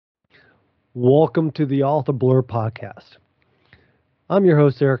Welcome to the Author Blur podcast. I'm your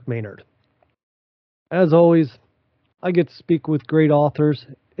host, Eric Maynard. As always, I get to speak with great authors,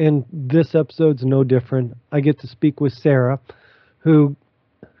 and this episode's no different. I get to speak with Sarah, who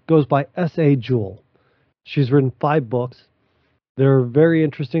goes by S.A. Jewell. She's written 5 books. They're very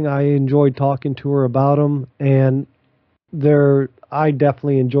interesting. I enjoyed talking to her about them, and I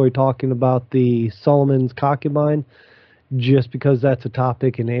definitely enjoy talking about the Solomon's Concubine, just because that's a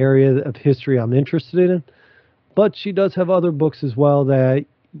topic and area of history I'm interested in. But she does have other books as well that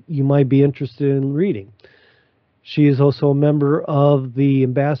you might be interested in reading. She is also a member of the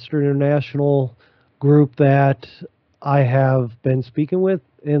Ambassador International group that I have been speaking with.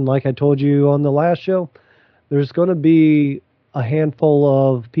 And like I told you on the last show, there's going to be a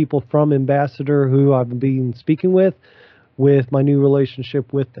handful of people from Ambassador who I've been speaking with my new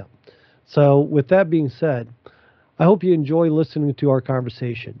relationship with them. So with that being said, I hope you enjoy listening to our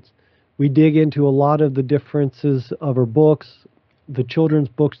conversations. We dig into a lot of the differences of her books, the children's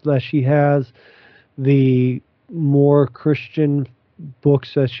books that she has, the more Christian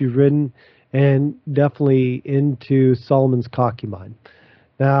books that she's written, and definitely into Solomon's Concubine.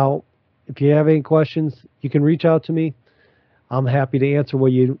 Now, if you have any questions, you can reach out to me. I'm happy to answer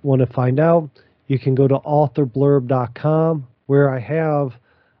what you want to find out. You can go to authorblurb.com, where I have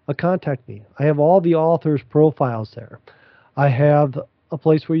a contact me. I have all the authors' profiles there. I have a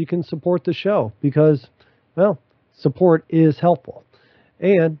place where you can support the show because, well, support is helpful.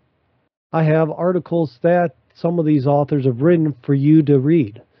 And I have articles that some of these authors have written for you to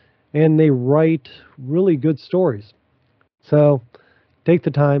read. And they write really good stories. So take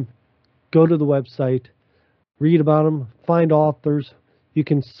the time, go to the website, read about them, find authors. You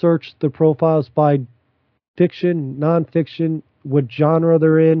can search the profiles by fiction, nonfiction, what genre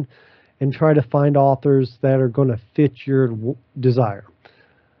they're in, and try to find authors that are going to fit your desire.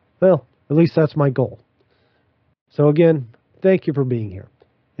 Well, at least that's my goal. So again, thank you for being here.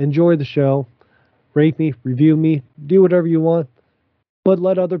 Enjoy the show. Rate me, review me, do whatever you want, but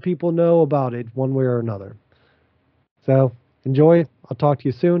let other people know about it one way or another. So enjoy. I'll talk to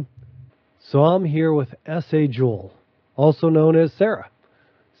you soon. So I'm here with S.A. Jewell, also known as Sarah.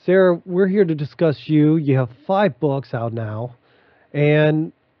 Sarah, we're here to discuss you. You have 5 books out now,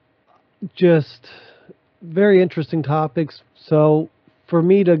 and just very interesting topics. So for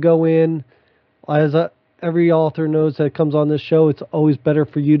me to go in, every author knows that comes on this show, it's always better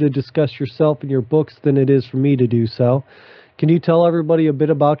for you to discuss yourself and your books than it is for me to do so. Can you tell everybody a bit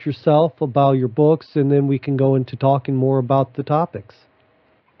about yourself, about your books, and then we can go into talking more about the topics?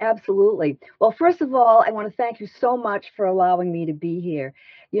 Absolutely. Well, first of all, I want to thank you so much for allowing me to be here.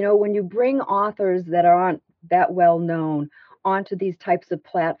 You know, when you bring authors that aren't that well known onto these types of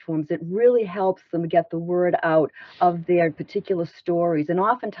platforms, it really helps them get the word out of their particular stories. And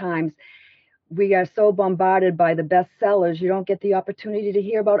oftentimes, we are so bombarded by the bestsellers, you don't get the opportunity to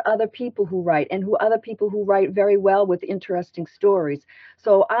hear about other people who write and other people who write very well with interesting stories.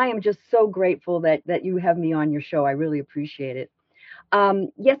 So I am just so grateful that you have me on your show. I really appreciate it.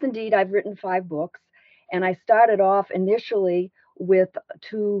 Yes, indeed, I've written 5 books, and I started off initially with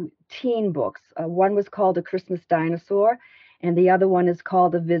 2 teen books. One was called A Christmas Dinosaur, and the other one is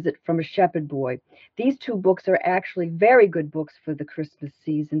called A Visit from a Shepherd Boy. These 2 books are actually very good books for the Christmas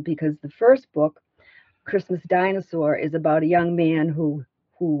season because the first book, Christmas Dinosaur, is about a young man who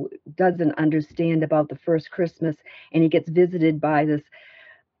doesn't understand about the first Christmas, and he gets visited by this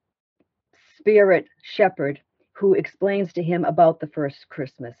spirit shepherd who explains to him about the first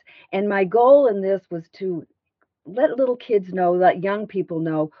Christmas. And my goal in this was to let little kids know, let young people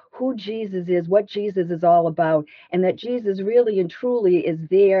know who Jesus is, what Jesus is all about, and that Jesus really and truly is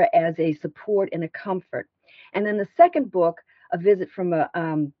there as a support and a comfort. And then the second book, A Visit from a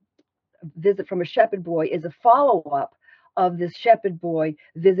Shepherd Boy, is a follow-up of this shepherd boy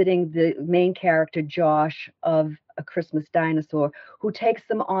visiting the main character, Josh, of A Christmas Dinosaur, who takes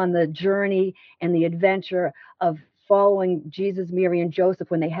them on the journey and the adventure of following Jesus, Mary, and Joseph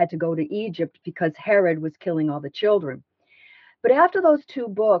when they had to go to Egypt because Herod was killing all the children. But after those 2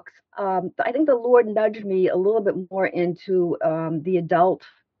 books, I think the Lord nudged me a little bit more into the adult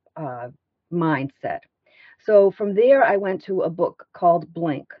mindset. So from there, I went to a book called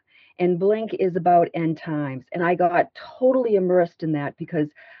Blink. And Blink is about end times. And I got totally immersed in that because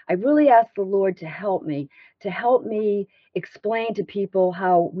I really asked the Lord to help me explain to people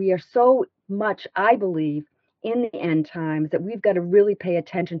how we are so much, I believe, in the end times that we've got to really pay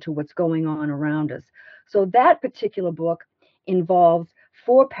attention to what's going on around us. So that particular book involves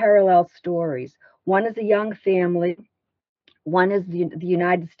 4 parallel stories. One is a young family, one is the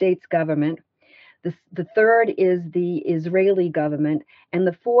United States government, The third is the Israeli government, and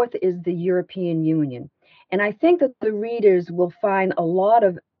the fourth is the European Union. And I think that the readers will find a lot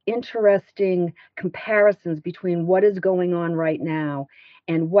of interesting comparisons between what is going on right now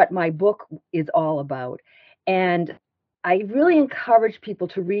and what my book is all about. And I really encourage people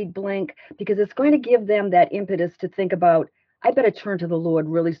to read Blink because it's going to give them that impetus to think about, I better turn to the Lord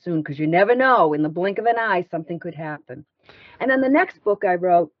really soon because you never know, in the blink of an eye, something could happen. And then the next book I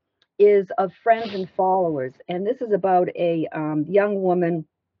wrote is of Friends and Followers, and this is about a young woman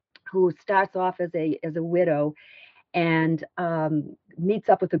who starts off as a widow and meets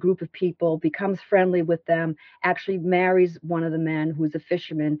up with a group of people, becomes friendly with them, actually marries one of the men who's a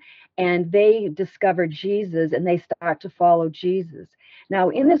fisherman, and they discover Jesus and they start to follow Jesus. Now,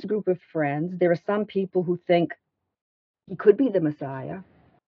 in this group of friends, there are some people who think he could be the Messiah.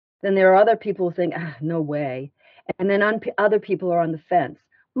 Then there are other people who think, no way. And then other people are on the fence,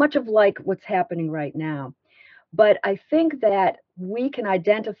 much of like what's happening right now. But I think that we can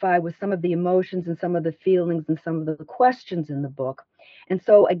identify with some of the emotions and some of the feelings and some of the questions in the book. And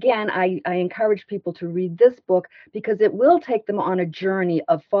so, again, I encourage people to read this book because it will take them on a journey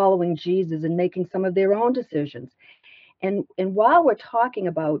of following Jesus and making some of their own decisions. And while we're talking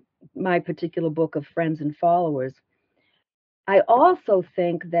about my particular book of Friends and Followers, I also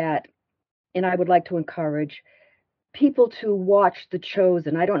think that, and I would like to encourage people to watch The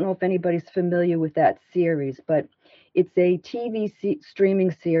Chosen. I don't know if anybody's familiar with that series, but it's a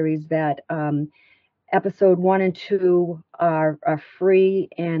streaming series that episode 1 and 2 are free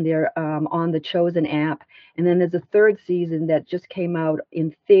and they're on the Chosen app. And then there's a third season that just came out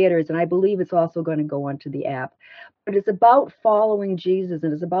in theaters, and I believe it's also going to go onto the app. But it's about following Jesus,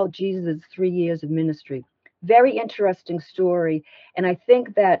 and it's about Jesus' 3 years of ministry. Very interesting story. And I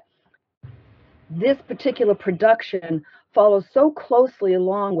think that this particular production follows so closely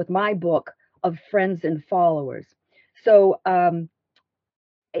along with my book of Friends and Followers. So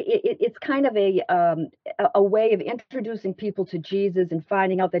it's kind of a way of introducing people to Jesus and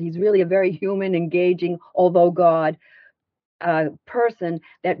finding out that he's really a very human, engaging, although God, person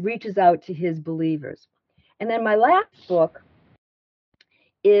that reaches out to his believers. And then my last book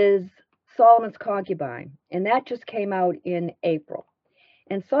is Solomon's Concubine, and that just came out in April.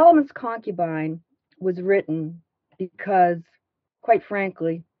 And Solomon's Concubine was written because, quite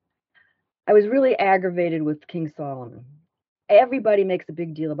frankly, I was really aggravated with King Solomon. Everybody makes a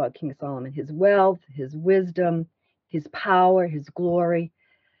big deal about King Solomon, his wealth, his wisdom, his power, his glory.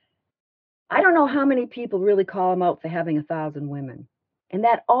 I don't know how many people really call him out for having 1,000 women. And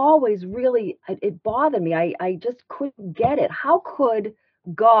that always really, it bothered me. I just couldn't get it. How could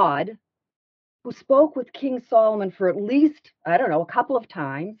God, who spoke with King Solomon for at least, I don't know, a couple of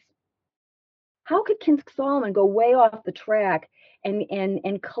times, how could King Solomon go way off the track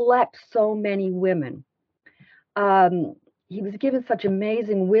and collect so many women? He was given such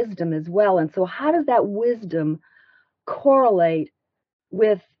amazing wisdom as well. And so how does that wisdom correlate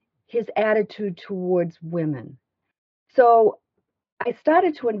with his attitude towards women? So I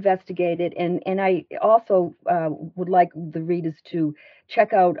started to investigate it, and I also would like the readers to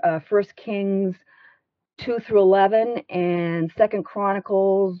check out 1 Kings 2 through 11 and 2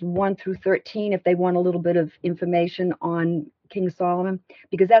 Chronicles 1 through 13 if they want a little bit of information on King Solomon,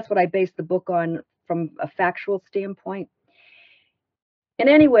 because that's what I based the book on from a factual standpoint. And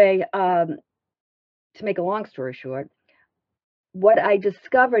anyway, to make a long story short, what I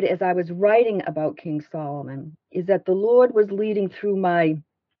discovered as I was writing about King Solomon is that the Lord was leading through my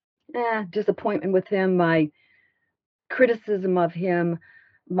disappointment with him, my criticism of him,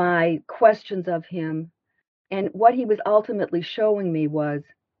 my questions of him. And what he was ultimately showing me was,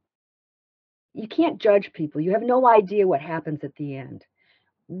 you can't judge people. You have no idea what happens at the end.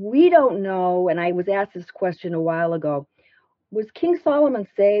 We don't know. And I was asked this question a while ago. Was King Solomon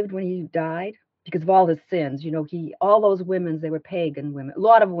saved when he died? Because of all his sins. You know, all those women, they were pagan women. A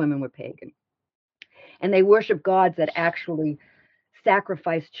lot of women were pagan. And they worshiped gods that actually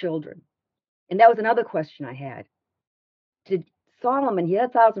sacrificed children. And that was another question I had. Did Solomon, he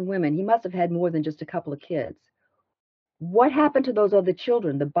had 1,000 women. He must have had more than just a couple of kids. What happened to those other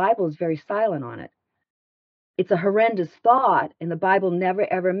children? The Bible is very silent on it. It's a horrendous thought, and the Bible never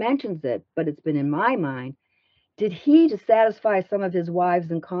ever mentions it, but it's been in my mind. Did he, to satisfy some of his wives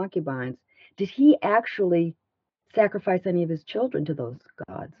and concubines, did he actually sacrifice any of his children to those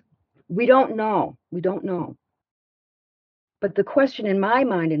gods? We don't know. We don't know. But the question in my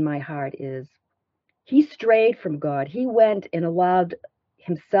mind, in my heart, is he strayed from God. He went and allowed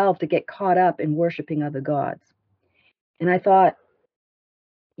himself to get caught up in worshiping other gods. And I thought,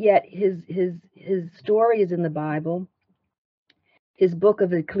 yet his story is in the Bible. His book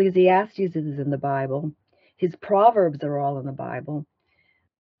of Ecclesiastes is in the Bible. His Proverbs are all in the Bible.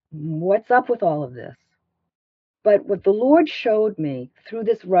 What's up with all of this? But what the Lord showed me through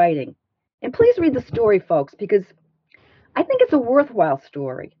this writing, and please read the story, folks, because I think it's a worthwhile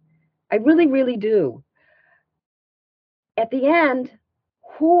story. I really, really do. At the end,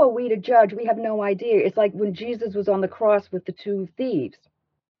 who are we to judge? We have no idea. It's like when Jesus was on the cross with the two thieves.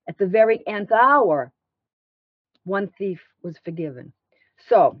 At the very nth hour, one thief was forgiven.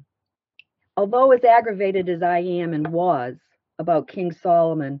 So, although as aggravated as I am and was about King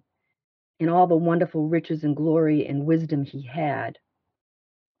Solomon and all the wonderful riches and glory and wisdom he had,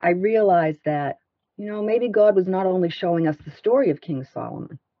 I realized that, maybe God was not only showing us the story of King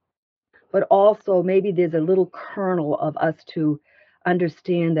Solomon, but also maybe there's a little kernel of us to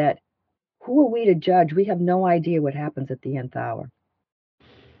understand that who are we to judge? We have no idea what happens at the nth hour.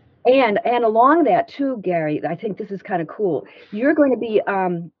 And along that too, Gary, I think this is kind of cool. You're going to be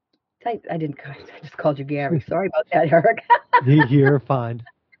I just called you Gary. Sorry about that, Eric. You're fine.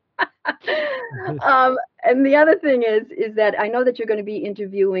 And the other thing is that I know that you're going to be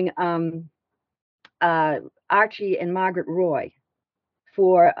interviewing Archie and Margaret Roy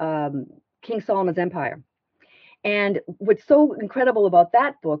for King Solomon's Empire. And what's so incredible about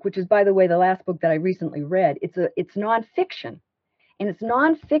that book, which is, by the way, the last book that I recently read, it's nonfiction, and it's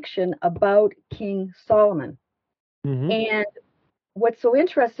nonfiction about King Solomon. Mm-hmm. And what's so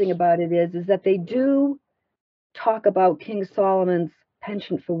interesting about it is that they do talk about King Solomon's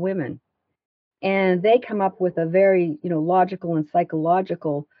penchant for women, and they come up with a very, logical and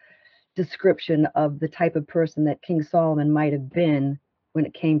psychological description of the type of person that King Solomon might have been when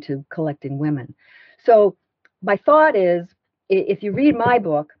it came to collecting women. So my thought is, if you read my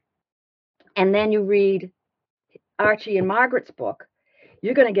book and then you read Archie and Margaret's book,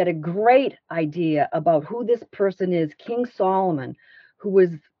 you're going to get a great idea about who this person is, King Solomon, who was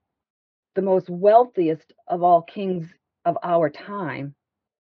the most wealthiest of all kings of our time.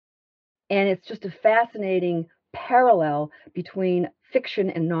 And it's just a fascinating parallel between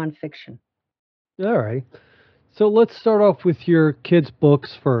fiction and nonfiction. All right. So let's start off with your kids'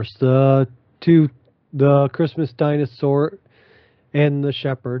 books first. The Christmas Dinosaur and the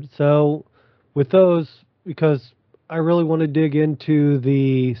Shepherd. So with those, because I really want to dig into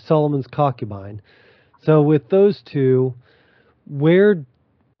the Solomon's Concubine. So with those two, where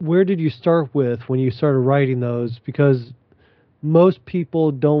where did you start with when you started writing those? Because most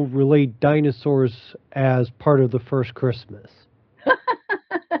people don't relate dinosaurs as part of the first Christmas.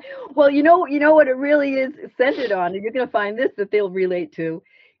 Well, you know what it really is centered on, and you're going to find this that they'll relate to.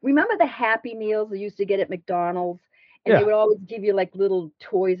 Remember the Happy Meals they used to get at McDonald's, and they Yeah. would always give you like little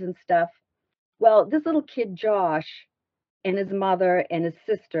toys and stuff. Well, this little kid Josh and his mother and his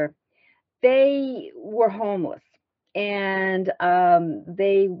sister, they were homeless, and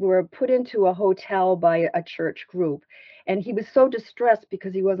they were put into a hotel by a church group. And he was so distressed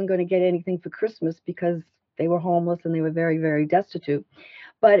because he wasn't going to get anything for Christmas because they were homeless and they were very, very destitute.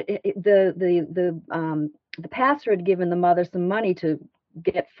 But the pastor had given the mother some money to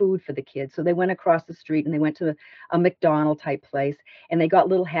get food for the kids, so they went across the street and they went to a McDonald type place, and they got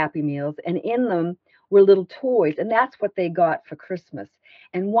little Happy Meals, and in them were little toys, and that's what they got for Christmas.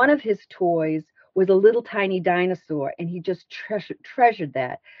 And one of his toys was a little tiny dinosaur, and he just treasured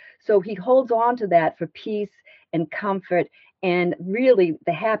that. So he holds on to that for peace and comfort, and really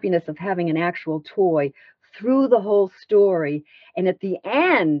the happiness of having an actual toy through the whole story. And at the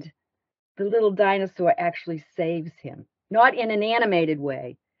end, the little dinosaur actually saves him, not in an animated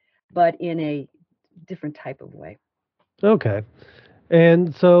way, but in a different type of way. Okay.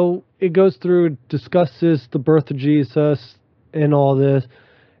 And so it goes through, discusses the birth of Jesus and all this.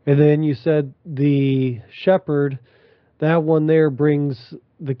 And then you said the shepherd, that one there brings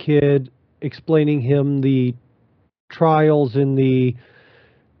the kid, explaining him the trials and the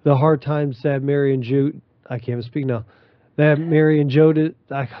hard times that Mary and Jude, I can't even speak now, that Mary and Jude,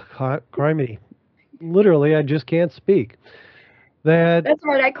 criminy, literally, I just can't speak. That, That's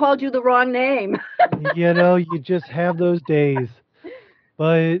right, I called you the wrong name. you just have those days.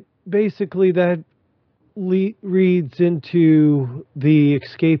 But basically, that reads into the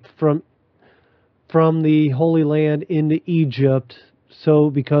escape from the Holy Land into Egypt. So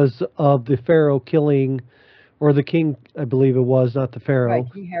because of the Pharaoh killing, or the king, I believe it was, not the Right, Pharaoh,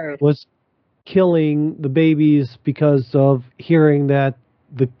 King Herod. was killing the babies because of hearing that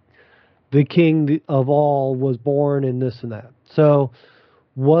the king of all was born and this and that. So,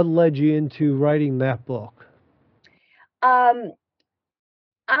 what led you into writing that book? Um,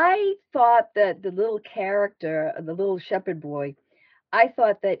 I thought that the little character, the little shepherd boy, I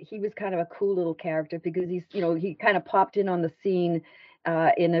thought that he was kind of a cool little character because he kind of popped in on the scene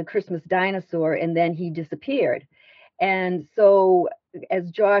in A Christmas Dinosaur, and then he disappeared. And so, as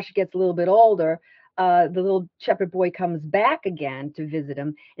Josh gets a little bit older, the little shepherd boy comes back again to visit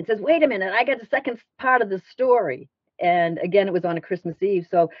him and says, "Wait a minute, I got the second part of the story." And again, it was on a Christmas Eve.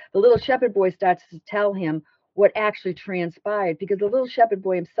 So the little shepherd boy starts to tell him what actually transpired, because the little shepherd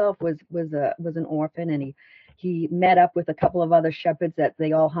boy himself was an orphan, and he met up with a couple of other shepherds that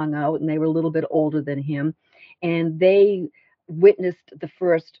they all hung out, and they were a little bit older than him, and they witnessed the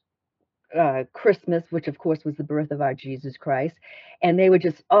first Christmas, which of course was the birth of our Jesus Christ, and they were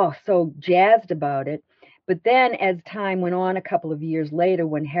just so jazzed about it. But then, as time went on, a couple of years later,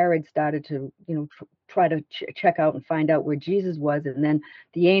 when Herod started to, try to check out and find out where Jesus was, and then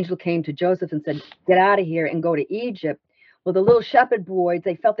the angel came to Joseph and said, "Get out of here and go to Egypt." Well, the little shepherd boys,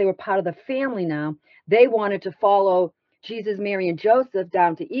 they felt they were part of the family now. They wanted to follow Jesus, Mary, and Joseph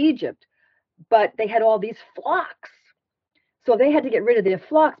down to Egypt, but they had all these flocks. So they had to get rid of their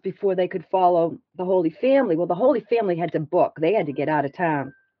flocks before they could follow the Holy Family. Well, the Holy Family had to book. They had to get out of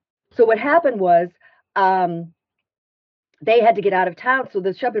town. So what happened was they had to get out of town, so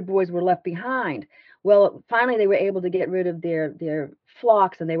the shepherd boys were left behind. Well, finally they were able to get rid of their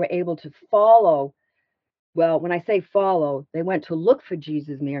flocks, and they were able to follow. Well, when I say follow, they went to look for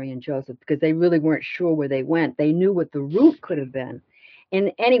Jesus, Mary, and Joseph, because they really weren't sure where they went. They knew what the route could have been.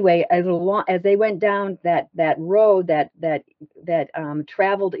 And anyway, as they went down that road, that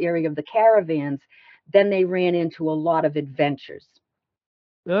traveled area of the caravans, then they ran into a lot of adventures.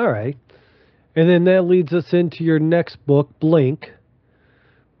 All right. And then that leads us into your next book, Blink,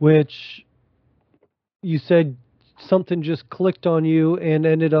 which you said something just clicked on you and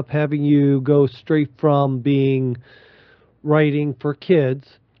ended up having you go straight from being writing for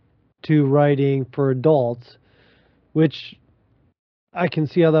kids to writing for adults, which I can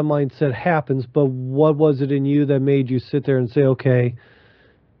see how that mindset happens, but what was it in you that made you sit there and say, okay,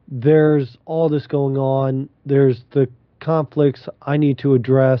 there's all this going on, there's the conflicts I need to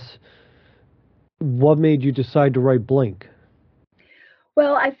address. What made you decide to write Blink?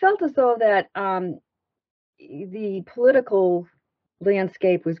 Well, I felt as though that the political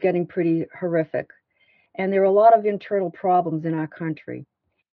landscape was getting pretty horrific, and there were a lot of internal problems in our country.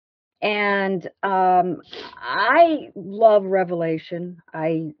 And I love Revelation.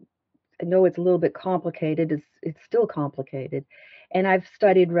 I know it's a little bit complicated. It's still complicated, and I've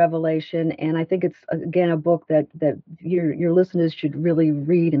studied Revelation, and I think it's again a book that your listeners should really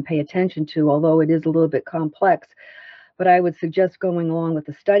read and pay attention to, although it is a little bit complex. But I would suggest going along with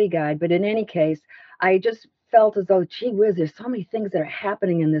the study guide. But in any case, I just felt as though, gee whiz, there's so many things that are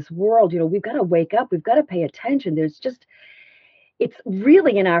happening in this world. We've got to wake up. We've got to pay attention. It's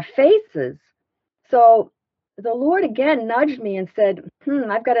really in our faces. So the Lord again nudged me and said,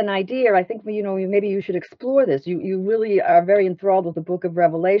 I've got an idea. I think, maybe you should explore this. You really are very enthralled with the book of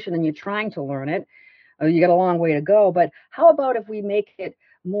Revelation, and you're trying to learn it. You got a long way to go. But how about if we make it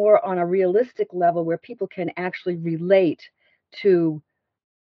more on a realistic level, where people can actually relate to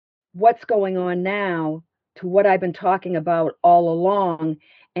what's going on now, to what I've been talking about all along,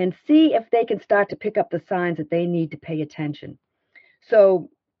 and see if they can start to pick up the signs that they need to pay attention. So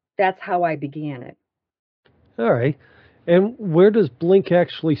that's how I began it. All right. And where does Blink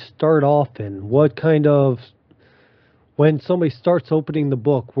actually start off in? What kind of, when somebody starts opening the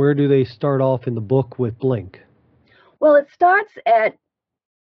book, where do they start off in the book with Blink? Well, it starts at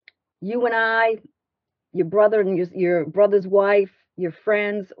you and I, your brother and your brother's wife, your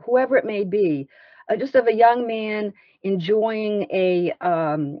friends, whoever it may be, just of a young man enjoying a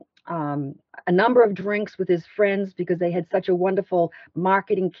number of drinks with his friends because they had such a wonderful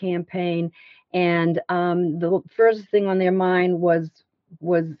marketing campaign, and the first thing on their mind was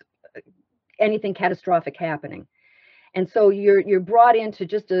anything catastrophic happening. And so you're brought into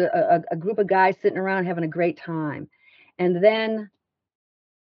just a group of guys sitting around having a great time, and then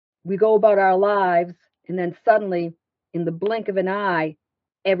we go about our lives, and then suddenly, in the blink of an eye,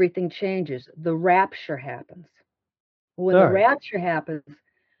 everything changes. The rapture happens. When All the right. rapture happens,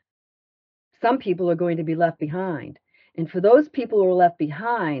 some people are going to be left behind. And for those people who are left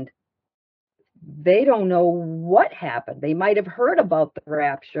behind, they don't know what happened. They might have heard about the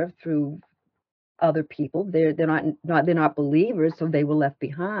rapture through other people. They're not believers, so they were left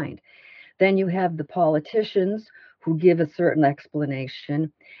behind. Then you have the politicians who give a certain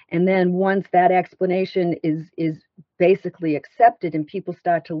explanation. And then once that explanation is basically accepted and people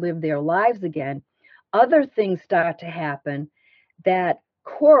start to live their lives again, other things start to happen that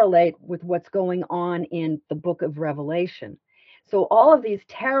correlate with what's going on in the book of Revelation. So all of these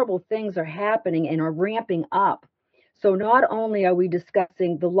terrible things are happening and are ramping up. So not only are we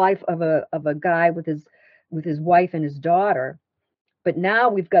discussing the life of a guy with his wife and his daughter, but now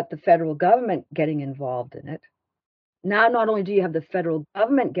we've got the federal government getting involved in it. Now, not only do you have the federal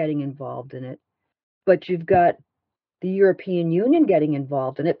government getting involved in it, but you've got the European Union getting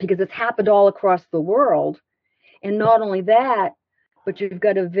involved in it because it's happened all across the world. And not only that, but you've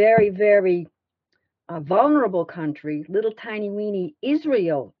got a very, very vulnerable country, little tiny weeny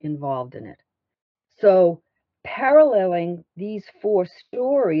Israel, involved in it. So, paralleling these four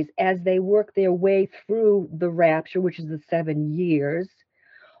stories as they work their way through the rapture, which is the 7 years,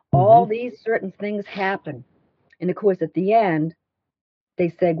 all these certain things happen. And of course, at the end, they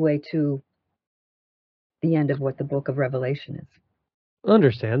segue to the end of what the book of Revelation is.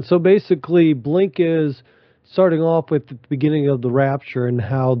 Understand. So basically, Blink is starting off with the beginning of the rapture and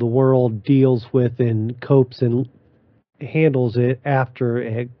how the world deals with and copes and handles it after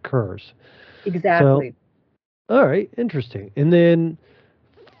it occurs. Exactly. So, all right, interesting. And then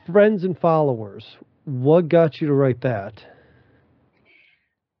friends and followers. What got you to write that?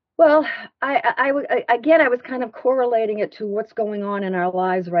 Well, again, I was kind of correlating it to what's going on in our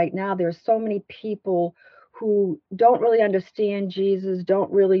lives right now. There's so many people who don't really understand Jesus,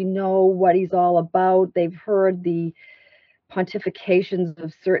 don't really know what he's all about. They've heard the pontifications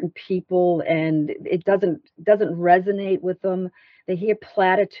of certain people, and it doesn't resonate with them. They hear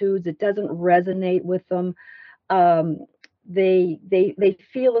platitudes, it doesn't resonate with them. um, they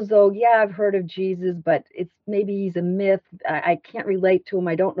feel as though, yeah, I've heard of Jesus, but it's maybe he's a myth. I can't relate to him.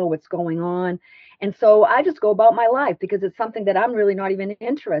 I don't know what's going on. And so I just go about my life because it's something that I'm really not even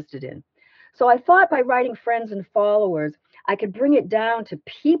interested in. So I thought by writing friends and followers, I could bring it down to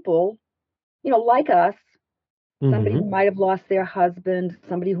people, like us, somebody Mm-hmm. who might have lost their husband,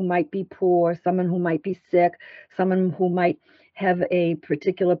 somebody who might be poor, someone who might be sick, someone who might have a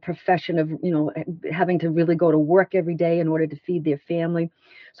particular profession of, having to really go to work every day in order to feed their family.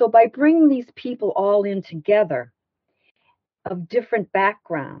 So by bringing these people all in together of different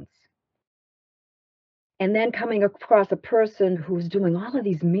backgrounds, and then coming across a person who's doing all of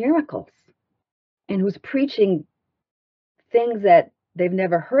these miracles and who's preaching things that they've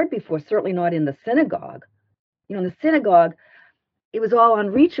never heard before, certainly not in the synagogue. In the synagogue, it was all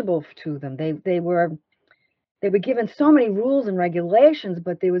unreachable to them. They were given so many rules and regulations,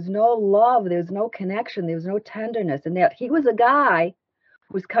 but there was no love, there was no connection, there was no tenderness. And that he was a guy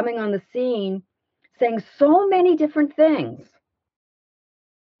who was coming on the scene saying so many different things.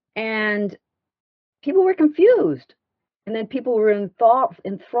 And people were confused. And then people were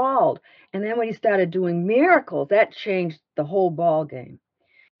enthralled. And then when he started doing miracles, that changed the whole ball game.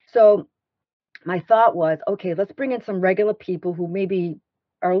 So my thought was, okay, let's bring in some regular people who maybe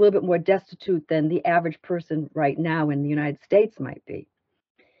are a little bit more destitute than the average person right now in the United States might be.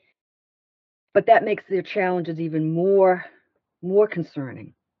 But that makes their challenges even more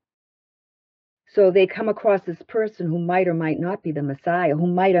concerning. So they come across this person who might or might not be the Messiah, who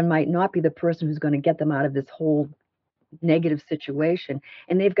might or might not be the person who's going to get them out of this whole negative situation.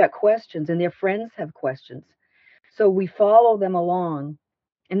 And they've got questions, and their friends have questions. So we follow them along.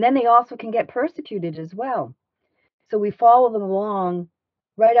 And then they also can get persecuted as well. So we follow them along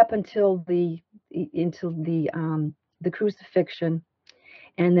right up until the crucifixion,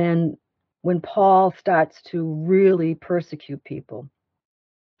 and then when Paul starts to really persecute people.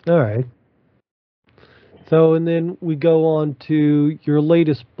 All right. So, and then we go on to your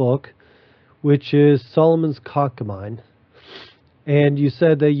latest book, which is Solomon's Concubine. And you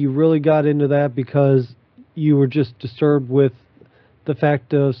said that you really got into that because you were just disturbed with the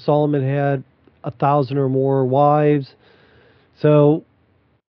fact of Solomon had 1,000 or more wives. So,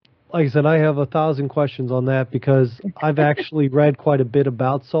 like I said, I have 1,000 questions on that because I've actually read quite a bit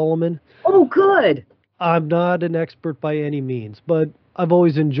about Solomon. Oh, good. I'm not an expert by any means, but I've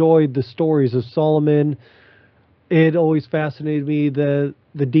always enjoyed the stories of Solomon. It always fascinated me the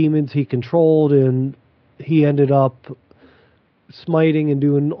demons he controlled, and he ended up smiting and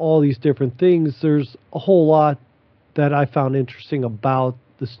doing all these different things. There's a whole lot that I found interesting about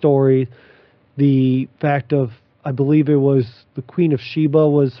the story. The fact of, I believe it was the Queen of Sheba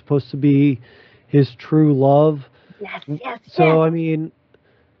was supposed to be his true love. Yes, yes, So, yes. I mean,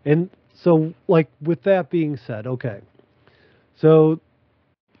 and so, like, with that being said, okay. So,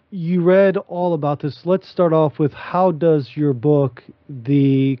 you read all about this. Let's start off with how does your book,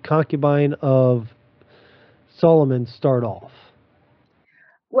 The Concubine of Solomon, start off?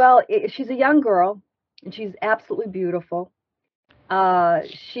 Well, she's a young girl, and she's absolutely beautiful.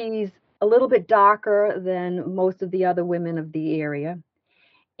 She's a little bit darker than most of the other women of the area.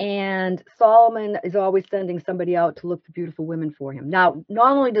 And Solomon is always sending somebody out to look for beautiful women for him. Now,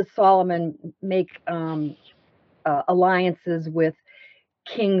 not only does Solomon make alliances with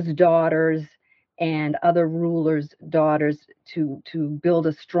kings' daughters and other rulers' daughters to build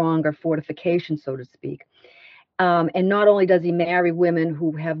a stronger fortification, so to speak. And not only does he marry women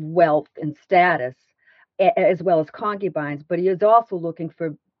who have wealth and status, as well as concubines, but he is also looking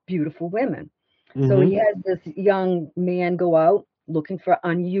for beautiful women. So Mm-hmm. he has this young man go out looking for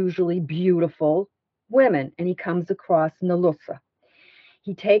unusually beautiful women, and he comes across Nalusa.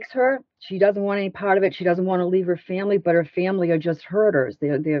 He takes her. She doesn't want any part of it. She doesn't want to leave her family, but her family are just herders. They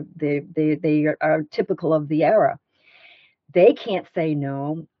are typical of the era. They can't say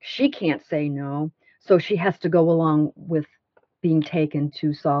no. She can't say no. So she has to go along with being taken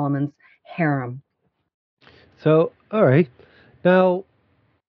to Solomon's harem. So, all right. Now,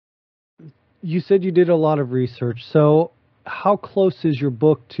 you said you did a lot of research. So, how close is your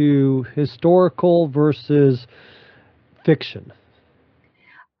book to historical versus fiction?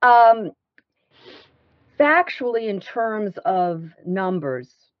 Um, Factually, in terms of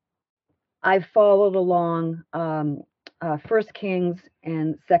numbers, I've followed along First Kings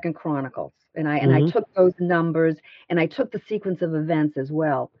and Second Chronicles, and I Hmm. took those numbers and I took the sequence of events as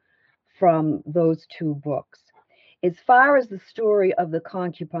well from those two books. As far as the story of the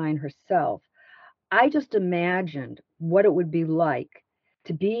concubine herself, I just imagined what it would be like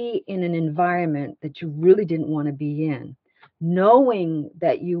to be in an environment that you really didn't want to be in, knowing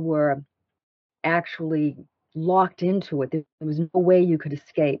that you were actually locked into it. There was no way you could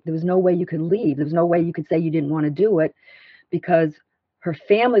escape. There was no way you could leave. There was no way you could say you didn't want to do it because her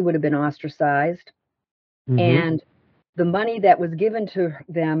family would have been ostracized, Hmm. and the money that was given to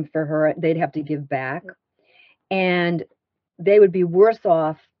them for her, they'd have to give back, and they would be worse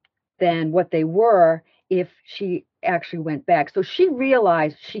off than what they were if she actually went back. So she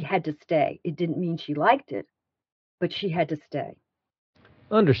realized she had to stay. It didn't mean she liked it, but she had to stay.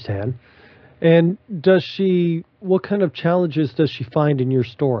 Understand. And what kind of challenges does she find in your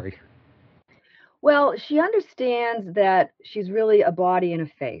story? Well, she understands that she's really a body and a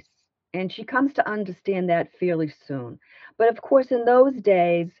face, and she comes to understand that fairly soon. But of course, in those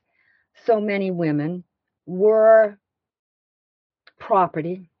days, so many women were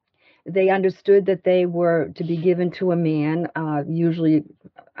property. They understood that they were to be given to a man, usually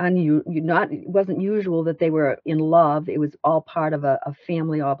not it wasn't usual that they were in love. It was all part of a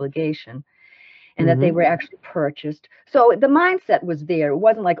family obligation, and that they Hmm. were actually purchased. So the mindset was there. It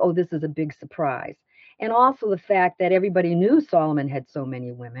wasn't like, oh, this is a big surprise. And also the fact that everybody knew Solomon had so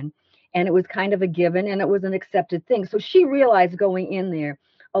many women, and it was kind of a given, and it was an accepted thing. So she realized going in there,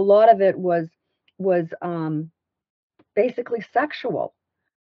 a lot of it was basically sexual,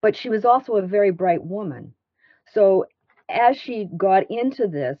 but she was also a very bright woman. So as she got into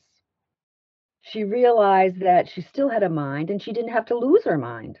this, she realized that she still had a mind and she didn't have to lose her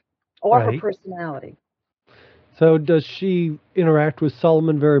mind or her Right. personality. So, does she interact with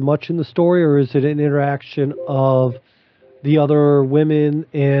Solomon very much in the story, or is it an interaction of the other women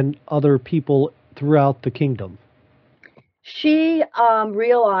and other people throughout the kingdom? She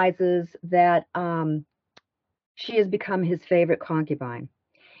realizes that she has become his favorite concubine.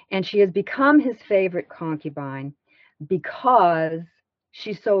 And she has become his favorite concubine because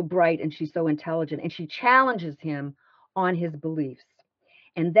she's so bright and she's so intelligent and she challenges him on his beliefs.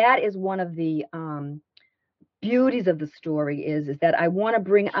 And that is one of the beauties of the story is that I want to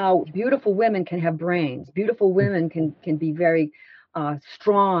bring out beautiful women can have brains. Beautiful women can be very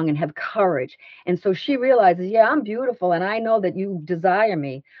strong and have courage. And so she realizes, yeah, I'm beautiful and I know that you desire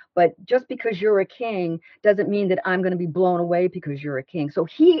me, but just because you're a king doesn't mean that I'm going to be blown away because you're a king. So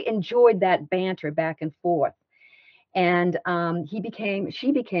he enjoyed that banter back and forth, and she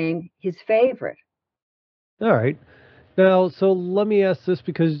became his favorite. All right. Now, so let me ask this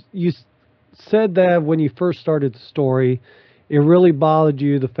because said that when you first started the story, it really bothered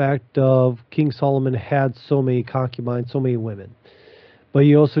you the fact of King Solomon had so many concubines, so many women. But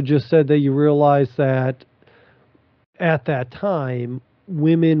you also just said that you realized that at that time,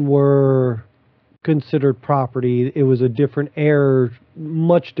 women were considered property. It was a different era,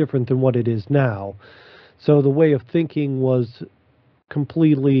 much different than what it is now. So the way of thinking was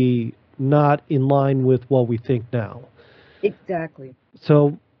completely not in line with what we think now. Exactly.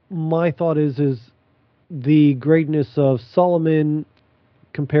 So my thought is the greatness of Solomon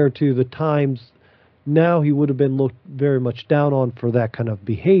compared to the times now, he would have been looked very much down on for that kind of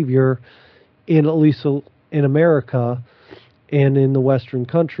behavior in at least in America and in the Western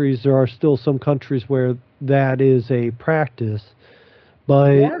countries. There are still some countries where that is a practice,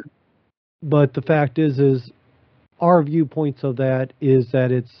 but Yeah. the fact is our viewpoints of that is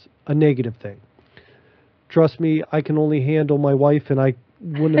that it's a negative thing. Trust me, I can only handle my wife, and I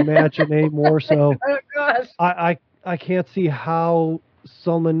wouldn't imagine any more. So gosh. I can't see how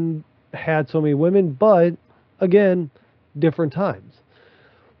someone had so many women, but again, different times.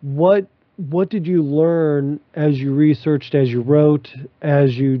 What what did you learn as you researched, as you wrote,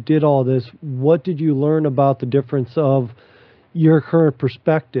 as you did all this? What did you learn about the difference of your current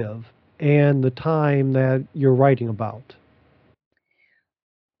perspective and the time that you're writing about?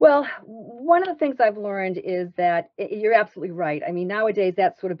 Well, one of the things I've learned is that you're absolutely right. I mean, nowadays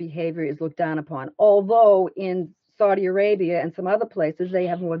that sort of behavior is looked down upon. Although in Saudi Arabia and some other places they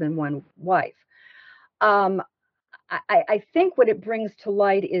have more than one wife. Um, I think what it brings to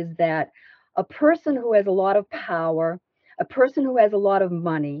light is that a person who has a lot of power, a person who has a lot of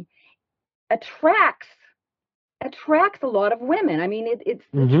money, attracts attracts a lot of women. I mean, it's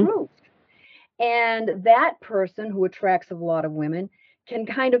the Hmm. truth. And that person who attracts a lot of women can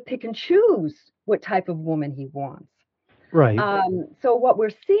kind of pick and choose what type of woman he wants. Right. So what we're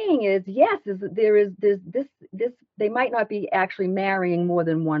seeing is, yes, is that there's this they might not be actually marrying more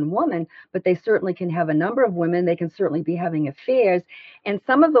than one woman, but they certainly can have a number of women. They can certainly be having affairs, and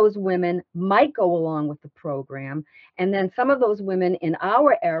some of those women might go along with the program, and then some of those women in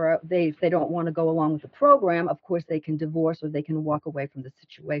our era, if they don't want to go along with the program, of course they can divorce or they can walk away from the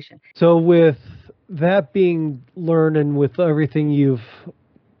situation. So with that being learned and with everything you've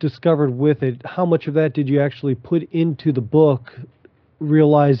discovered with it, how much of that did you actually put into the book,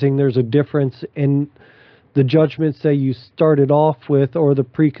 realizing there's a difference in the judgments that you started off with or the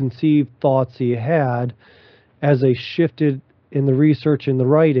preconceived thoughts you had as they shifted in the research and the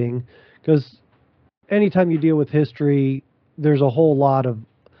writing? Because anytime you deal with history, there's a whole lot of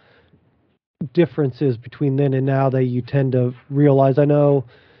differences between then and now that you tend to realize. I know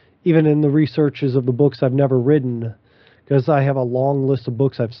even in the researches of the books I've never written, because I have a long list of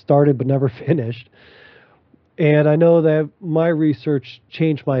books I've started but never finished. And I know that my research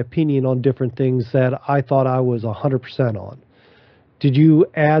changed my opinion on different things that I thought I was 100% on. Did you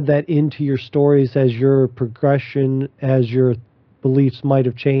add that into your stories as your progression, as your beliefs might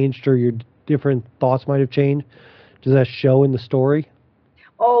have changed or your different thoughts might have changed? Does that show in the story?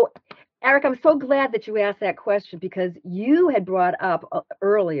 Oh, Eric, I'm so glad that you asked that question because you had brought up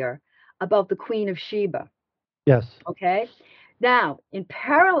earlier about the Queen of Sheba. Yes. Okay. Now, in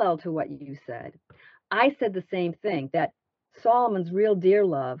parallel to what you said, I said the same thing that Solomon's real dear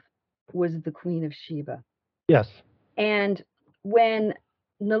love was the Queen of Sheba. Yes. And when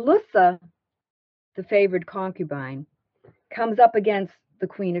Nalusa, the favored concubine, comes up against the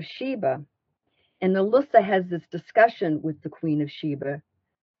Queen of Sheba, and Nalusa has this discussion with the Queen of Sheba,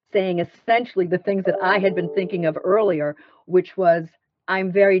 saying essentially the things that I had been thinking of earlier, which was,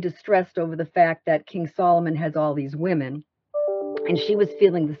 I'm very distressed over the fact that King Solomon has all these women. And she was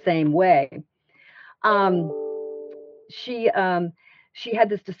feeling the same way. Um, she she had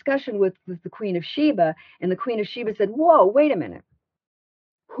this discussion with the Queen of Sheba, and the Queen of Sheba said, "Whoa, wait a minute.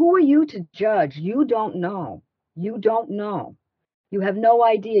 Who are you to judge? You don't know. You don't know. You have no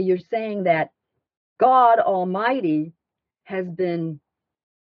idea. You're saying that God Almighty has been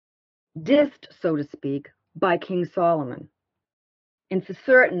dissed, so to speak, by King Solomon. And for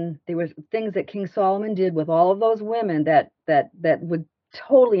certain, there were things that King Solomon did with all of those women that would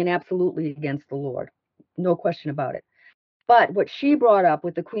totally and absolutely against the Lord. No question about it. But what she brought up,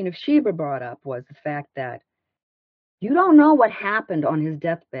 what the Queen of Sheba brought up, was the fact that you don't know what happened on his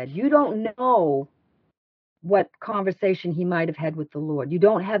deathbed. You don't know what conversation he might have had with the Lord. You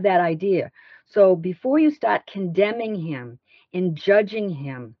don't have that idea. So before you start condemning him and judging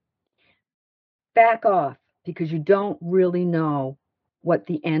him, back off because you don't really know what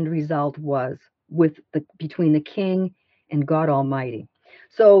the end result was between the king and God Almighty.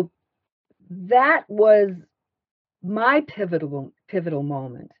 So that was my pivotal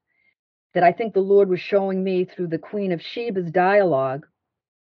moment that I think the Lord was showing me through the Queen of Sheba's dialogue,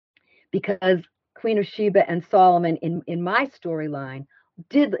 because Queen of Sheba and Solomon in my storyline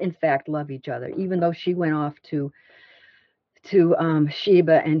did in fact love each other, even though she went off to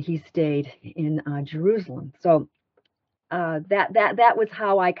Sheba and he stayed in Jerusalem. So that was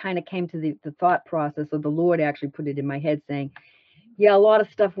how I kind of came to the thought process of the Lord actually put it in my head, saying, yeah, a lot of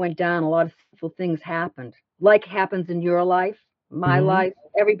stuff went down, a lot of sinful things happened, like happens in your life, my Hmm. life,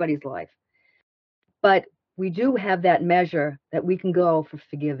 everybody's life. But we do have that measure that we can go for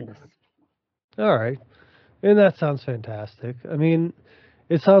forgiveness. All right. And that sounds fantastic. I mean,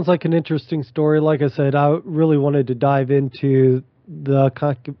 it sounds like an interesting story. Like I said, I really wanted to dive into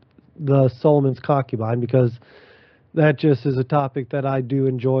the Solomon's concubine because that just is a topic that I do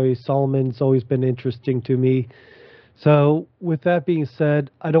enjoy. Solomon's always been interesting to me. So, with that being said,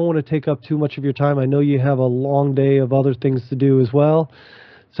 I don't want to take up too much of your time. I know you have a long day of other things to do as well.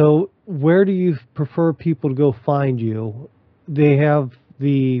 So where do you prefer people to go find you? They have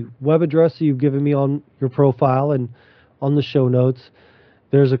the web address that you've given me on your profile and on the show notes.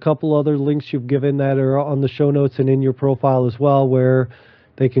 There's a couple other links you've given that are on the show notes and in your profile as well, where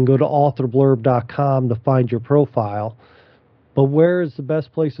they can go to authorblurb.com to find your profile. But where is the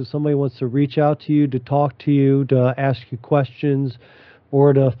best place if somebody wants to reach out to you, to talk to you, to ask you questions,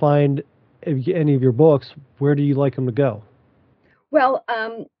 or to find any of your books? Where do you like them to go? Well,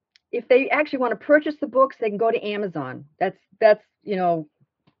 if they actually want to purchase the books, they can go to Amazon. That's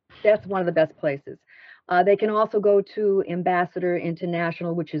one of the best places. They can also go to Ambassador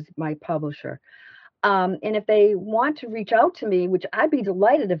International, which is my publisher. And if they want to reach out to me, which I'd be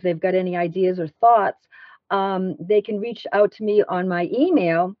delighted if they've got any ideas or thoughts, they can reach out to me on my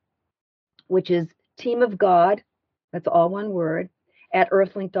email, which is teamofgod, that's all one word, at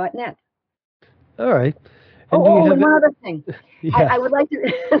earthlink.net. All right. And do you have and one other thing. Yes. I would like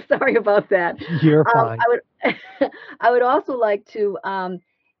to, sorry about that. You're fine. I would also like to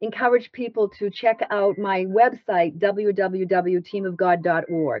encourage people to check out my website,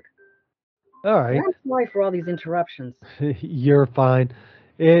 www.teamofgod.org. All right. I'm sorry for all these interruptions. You're fine.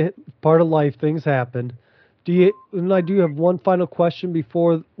 Part of life, things happen. And I do have one final question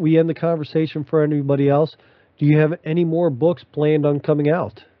before we end the conversation for anybody else. Do you have any more books planned on coming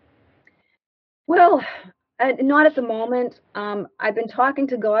out? Well, not at the moment. I've been talking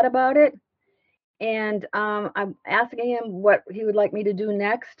to God about it, and I'm asking him what he would like me to do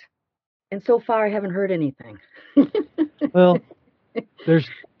next. And so far, I haven't heard anything. Well,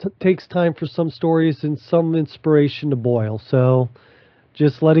 takes time for some stories and some inspiration to boil. So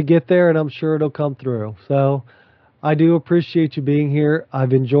just let it get there, and I'm sure it'll come through. So I do appreciate you being here.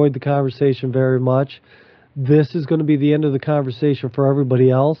 I've enjoyed the conversation very much. This is going to be the end of the conversation for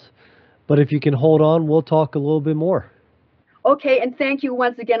everybody else. But if you can hold on, we'll talk a little bit more. Okay, and thank you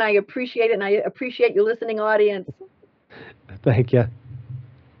once again. I appreciate it, and I appreciate your listening audience. Thank you.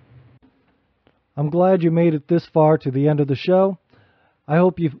 I'm glad you made it this far to the end of the show. I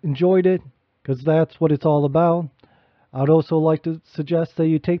hope you've enjoyed it, because that's what it's all about. I'd also like to suggest that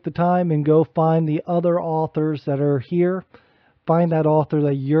you take the time and go find the other authors that are here. Find that author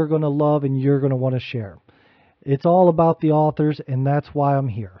that you're going to love and you're going to want to share. It's all about the authors, and that's why I'm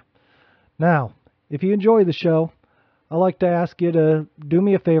here. Now, if you enjoy the show, I'd like to ask you to do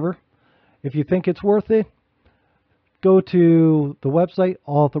me a favor. If you think it's worth it, go to the website,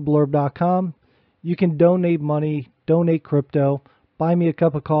 authorblurb.com. You can donate money, donate crypto, buy me a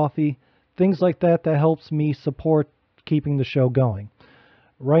cup of coffee, things like that helps me support keeping the show going.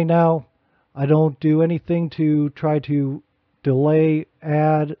 Right now, I don't do anything to try to delay,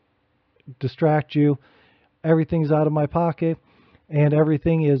 add, distract you. Everything's out of my pocket, and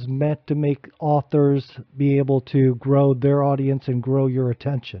everything is meant to make authors be able to grow their audience and grow your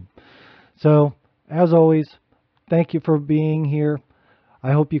attention. So, as always, thank you for being here.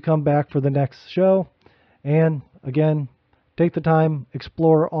 I hope you come back for the next show. And again, take the time,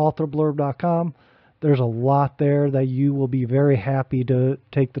 explore authorblurb.com. There's a lot there that you will be very happy to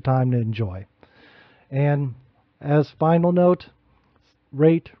take the time to enjoy. And as final note,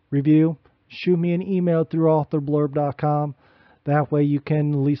 rate, review, shoot me an email through authorblurb.com. That way you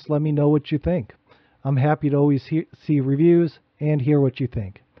can at least let me know what you think. I'm happy to always see reviews and hear what you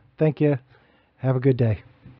think. Thank you. Have a good day.